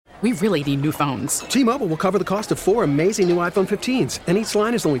we really need new phones. T-Mobile will cover the cost of 4 amazing new iPhone 15s, and each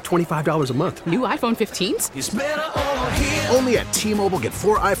line is only $25 a month. New iPhone 15s? It's better over here. Only at T-Mobile, get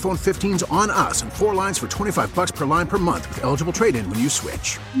 4 iPhone 15s on us and 4 lines for $25 per line per month with eligible trade-in when you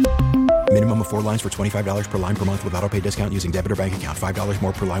switch. Minimum of 4 lines for $25 per line per month with autopay discount using debit or bank account. $5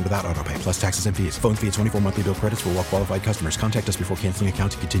 more per line without autopay, plus taxes and fees. Phone fee at 24 monthly bill credits for well-qualified customers. Contact us before canceling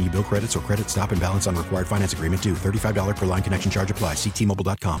account to continue bill credits or credit stop and balance on required finance agreement due. $35 per line connection charge applies. See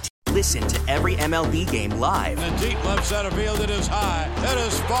T-Mobile.com. Listen to every MLB game live. In the deep left center field, it is high, it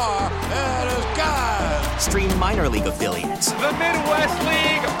is far, it is gone. Stream minor league affiliates. The Midwest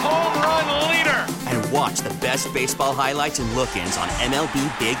League home run leader. And watch the best baseball highlights and look-ins on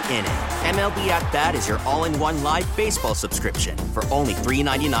MLB Big Inning. MLB At Bat is your all-in-one live baseball subscription for only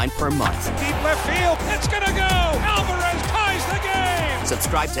 $3.99 per month. Deep left field, it's gonna go. Alvarez ties the game.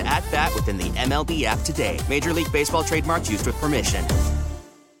 Subscribe to At Bat within the MLB app today. Major League Baseball trademarks used with permission.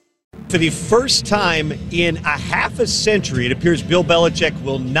 For the first time in a half a century, it appears Bill Belichick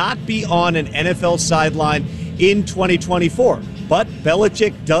will not be on an NFL sideline in 2024. But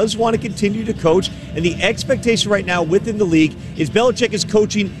Belichick does want to continue to coach, and the expectation right now within the league is Belichick is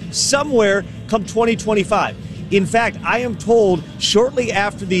coaching somewhere come 2025. In fact, I am told shortly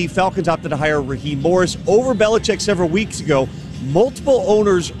after the Falcons opted to hire Raheem Morris over Belichick several weeks ago, multiple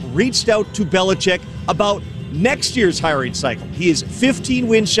owners reached out to Belichick about next year's hiring cycle. He is 15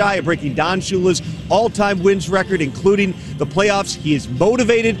 wins shy of breaking Don Shula's all-time wins record, including the playoffs. He is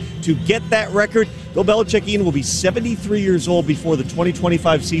motivated to get that record. Bill Belichick, Ian, will be 73 years old before the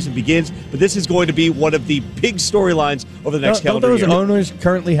 2025 season begins, but this is going to be one of the big storylines over the next calendar year. Don't those owners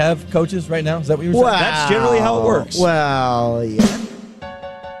currently have coaches right now? Is that what you were saying? That's generally how it works. Well, yeah.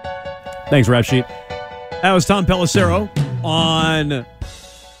 Thanks, Rap Sheet. That was Tom Pelissero on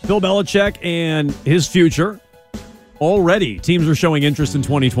Bill Belichick and his future. Already, teams are showing interest in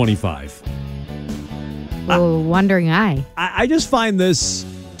 2025. Wondering eye. I just find this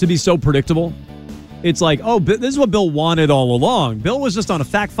to be so predictable. It's like, oh, this is what Bill wanted all along. Bill was just on a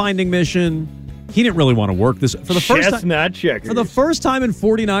fact-finding mission. He didn't really want to work this for the first time. For the first time in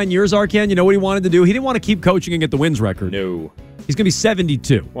 49 years, Arcand, you know what he wanted to do? He didn't want to keep coaching and get the wins record. No. He's going to be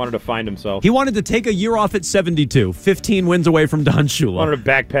 72. Wanted to find himself. He wanted to take a year off at 72, 15 wins away from Don Shula. Wanted to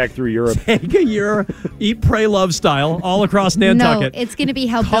backpack through Europe. Take a year, eat, pray, love style, all across Nantucket. No, it's going to be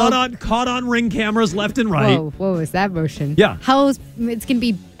how caught on ring cameras left and right. Whoa, is that motion? Yeah. It's going to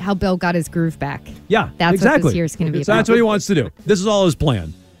be how Bill got his groove back. Yeah, that's exactly what this year's going to be about. That's what he wants to do. This is all his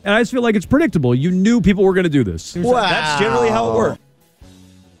plan. And I just feel like it's predictable. You knew people were going to do this. Wow. That's generally how it works.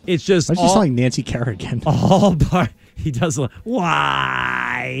 It's just I just like Nancy Kerrigan. All part. He does.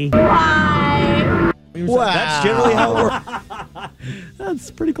 Why? That's generally how it works.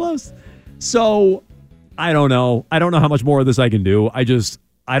 That's pretty close. So, I don't know. I don't know how much more of this I can do. I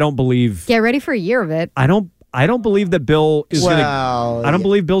don't believe. Get ready for a year of it. I don't believe that Bill is going to. I don't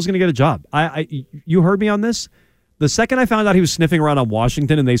believe Bill's going to get a job. You heard me on this. The second I found out he was sniffing around on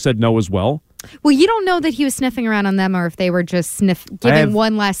Washington and they said no as well. Well, you don't know that he was sniffing around on them or if they were just giving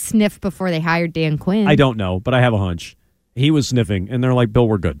one last sniff before they hired Dan Quinn. I don't know, but I have a hunch. He was sniffing, and they're like, Bill,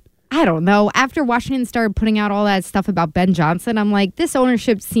 we're good. I don't know. After Washington started putting out all that stuff about Ben Johnson, I'm like, this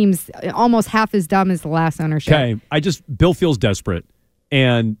ownership seems almost half as dumb as the last ownership. Okay, Bill feels desperate,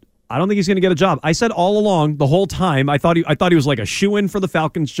 and I don't think he's going to get a job. I said all along, the whole time, I thought he was like a shoo-in for the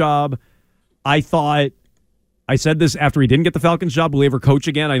Falcons job. I said this after he didn't get the Falcons job. Will he ever coach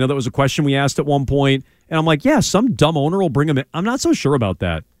again? I know that was a question we asked at one point. And I'm like, yeah, some dumb owner will bring him in. I'm not so sure about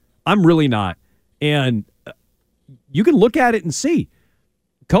that. I'm really not. And you can look at it and see.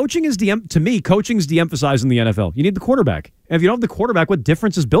 Coaching is de-emphasized in the NFL. You need the quarterback. And if you don't have the quarterback, what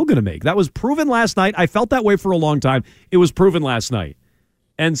difference is Bill going to make? That was proven last night. I felt that way for a long time. It was proven last night.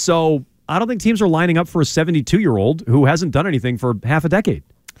 And so I don't think teams are lining up for a 72-year-old who hasn't done anything for half a decade.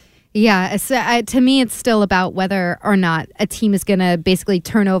 Yeah, to me, it's still about whether or not a team is going to basically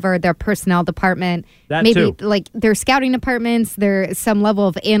turn over their personnel department. Maybe like their scouting departments, there's some level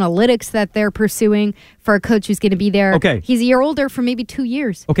of analytics that they're pursuing for a coach who's going to be there. Okay. He's a year older for maybe 2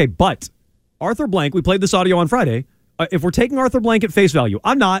 years. Okay, but Arthur Blank, we played this audio on Friday. If we're taking Arthur Blank at face value,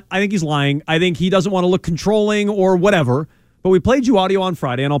 I'm not. I think he's lying. I think he doesn't want to look controlling or whatever. But we played you audio on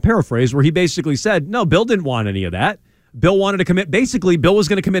Friday, and I'll paraphrase, where he basically said, no, Bill didn't want any of that. Bill wanted to commit. Basically, Bill was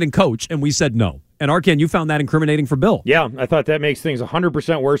going to commit and coach, and we said no. And Arkan, you found that incriminating for Bill. Yeah, I thought that makes things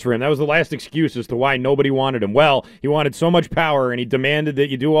 100% worse for him. That was the last excuse as to why nobody wanted him. Well, he wanted so much power, and he demanded that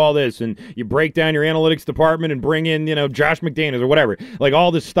you do all this, and you break down your analytics department and bring in, Josh McDaniels or whatever, like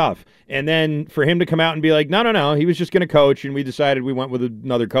all this stuff. And then for him to come out and be like, no, he was just going to coach, and we decided we went with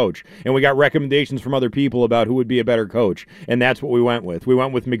another coach. And we got recommendations from other people about who would be a better coach, and that's what we went with. We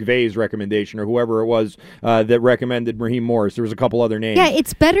went with McVay's recommendation, or whoever it was that recommended Raheem Morris. There was a couple other names. Yeah,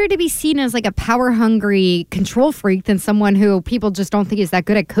 it's better to be seen as like a power-hungry control freak than someone who people just don't think is that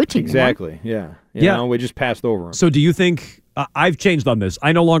good at coaching Exactly, anymore. yeah. We just passed over him. So do you think, I've changed on this.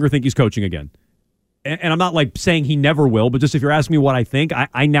 I no longer think he's coaching again. And I'm not like saying he never will, but just if you're asking me what I think,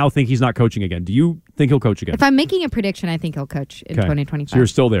 I now think he's not coaching again. Do you think he'll coach again? If I'm making a prediction, I think he'll coach in 2025. So you're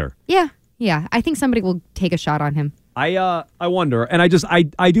still there? Yeah. I think somebody will take a shot on him. I wonder, and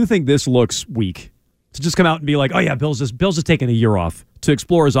I do think this looks weak to just come out and be like, oh yeah, Bill's just taking a year off to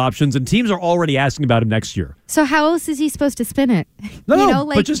explore his options, and teams are already asking about him next year. So how else is he supposed to spin it?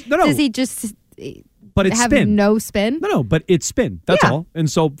 Does he just have no spin? No, but it's spin. That's all, and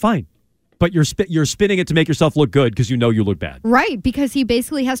so fine. But you're spinning it to make yourself look good because you know you look bad. Right, because he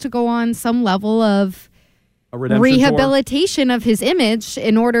basically has to go on some level of a rehabilitation of his image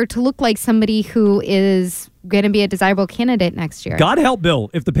in order to look like somebody who is going to be a desirable candidate next year. God help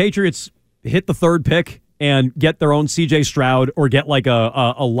Bill if the Patriots hit the third pick and get their own C.J. Stroud or get like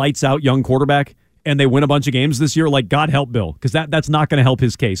a lights out young quarterback and they win a bunch of games this year. Like, God help Bill, because that's not going to help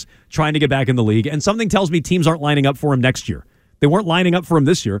his case trying to get back in the league. And something tells me teams aren't lining up for him next year. They weren't lining up for him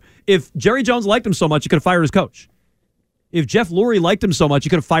this year. If Jerry Jones liked him so much, he could have fired his coach. If Jeff Lurie liked him so much, he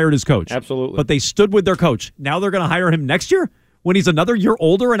could have fired his coach. Absolutely. But they stood with their coach. Now they're going to hire him next year when he's another year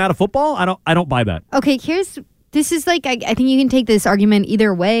older and out of football? I don't buy that. Okay, this is like, I think you can take this argument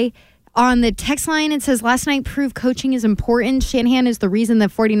either way. On the text line, it says, last night proved coaching is important. Shanahan is the reason the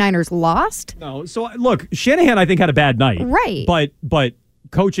 49ers lost. No, so look, Shanahan, I think, had a bad night. Right. But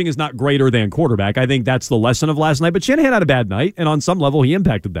coaching is not greater than quarterback. I think that's the lesson of last night. But Shanahan had a bad night, and on some level, he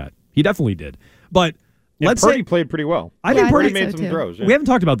impacted that. He definitely did. But let's Purdy say played pretty well. I think Purdy made some throws. Yeah. We haven't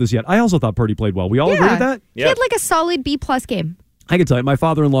talked about this yet. I also thought Purdy played well. We all agree with that? He had like a solid B+ game. I can tell you, my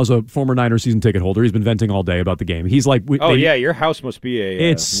father-in-law's a former Niners season ticket holder. He's been venting all day about the game. He's like, your house must be a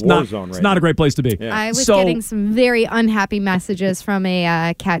war zone right now. It's not a great place to be. Yeah. I was getting some very unhappy messages from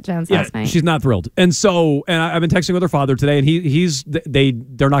a Cat Jones last night. She's not thrilled. And I've been texting with her father today,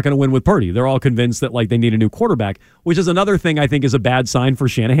 and they're not going to win with Purdy. They're all convinced that like they need a new quarterback, which is another thing I think is a bad sign for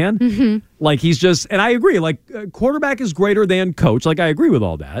Shanahan. Mm-hmm. Like he's just, and I agree, like quarterback is greater than coach. Like I agree with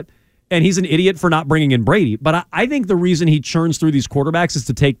all that. And he's an idiot for not bringing in Brady. But I think the reason he churns through these quarterbacks is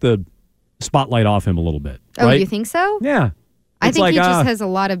to take the spotlight off him a little bit. Oh, right? You think so? Yeah. I think he just has a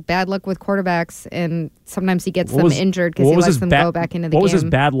lot of bad luck with quarterbacks, and sometimes he gets them injured because he lets them go back into the game. What was his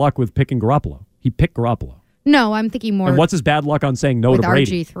bad luck with picking Garoppolo? He picked Garoppolo. No, I'm thinking more. And what's his bad luck on saying no to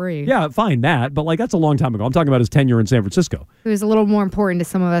Brady? RG3. Yeah, fine, that. But like that's a long time ago. I'm talking about his tenure in San Francisco. It was a little more important to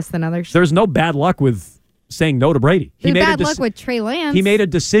some of us than others. There's no bad luck with saying no to Brady. There's bad luck with Trey Lance. He made a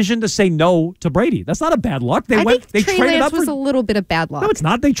decision to say no to Brady. That's not a bad luck. I think Trey Lance was a little bit of bad luck. No, it's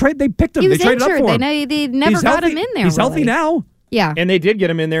not. They picked him. He was they traded injured. Up for him. They never got him in there. He's healthy now. Yeah. And they did get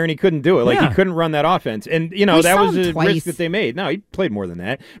him in there, and he couldn't do it. Like, he couldn't run that offense. And, that was a risk that they made. No, he played more than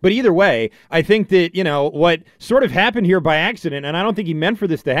that. But either way, I think that, what sort of happened here by accident, and I don't think he meant for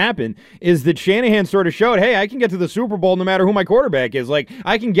this to happen, is that Shanahan sort of showed, hey, I can get to the Super Bowl no matter who my quarterback is. Like,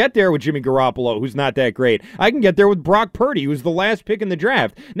 I can get there with Jimmy Garoppolo, who's not that great. I can get there with Brock Purdy, who's the last pick in the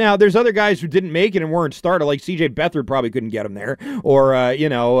draft. Now, there's other guys who didn't make it and weren't started, like C.J. Beathard probably couldn't get him there, or,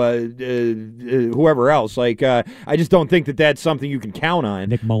 whoever else. Like, I just don't think that that's something you can count on.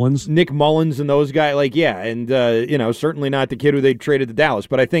 Nick Mullins and those guys, and certainly not the kid who they traded to Dallas.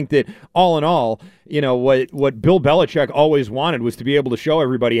 But I think that all in all, what Bill Belichick always wanted was to be able to show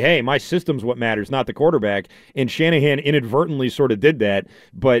everybody, hey, my system's what matters, not the quarterback. And Shanahan inadvertently sort of did that,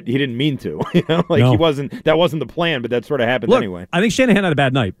 but he didn't mean to. He wasn't. That wasn't the plan, but that sort of happened anyway. I think Shanahan had a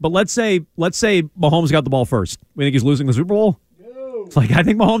bad night. But let's say Mahomes got the ball first. We think he's losing the Super Bowl. I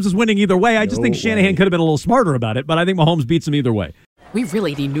think Mahomes is winning either way. I just think Shanahan could have been a little smarter about it, but I think Mahomes beats him either way. We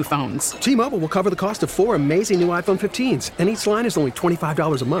really need new phones. T-Mobile will cover the cost of 4 amazing new iPhone 15s, and each line is only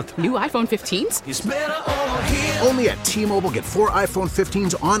 $25 a month. New iPhone 15s? It's better over here. Only at T-Mobile, get 4 iPhone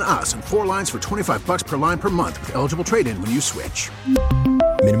 15s on us and 4 lines for $25 per line per month with eligible trade-in when you switch.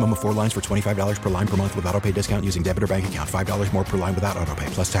 Minimum of 4 lines for $25 per line per month with autopay discount using debit or bank account. $5 more per line without autopay,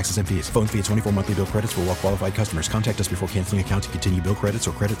 plus taxes and fees. Phone fee at 24 monthly bill credits for well-qualified customers. Contact us before canceling account to continue bill credits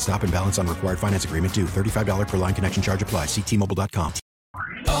or credit stop and balance on required finance agreement due. $35 per line connection charge applies. See T-Mobile.com.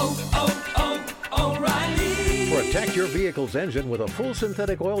 For a Protect your vehicle's engine with a full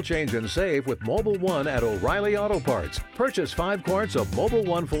synthetic oil change and save with Mobil 1 at O'Reilly Auto Parts. Purchase 5 quarts of Mobil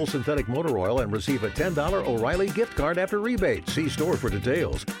 1 full synthetic motor oil and receive a $10 O'Reilly gift card after rebate. See store for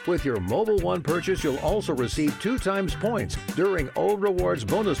details. With your Mobil 1 purchase, you'll also receive 2 times points during O Rewards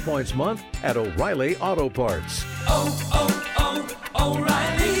Bonus Points Month at O'Reilly Auto Parts.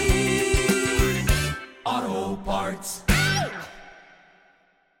 O'Reilly Auto Parts.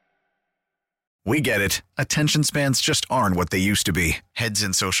 We get it. Attention spans just aren't what they used to be. Heads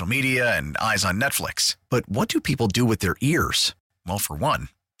in social media and eyes on Netflix. But what do people do with their ears? Well, for one,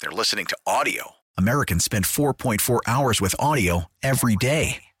 they're listening to audio. Americans spend 4.4 hours with audio every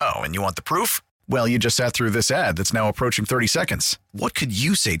day. Oh, and you want the proof? Well, you just sat through this ad that's now approaching 30 seconds. What could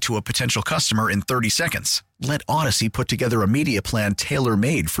you say to a potential customer in 30 seconds? Let Odyssey put together a media plan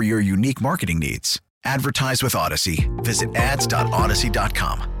tailor-made for your unique marketing needs. Advertise with Odyssey. Visit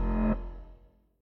ads.odyssey.com.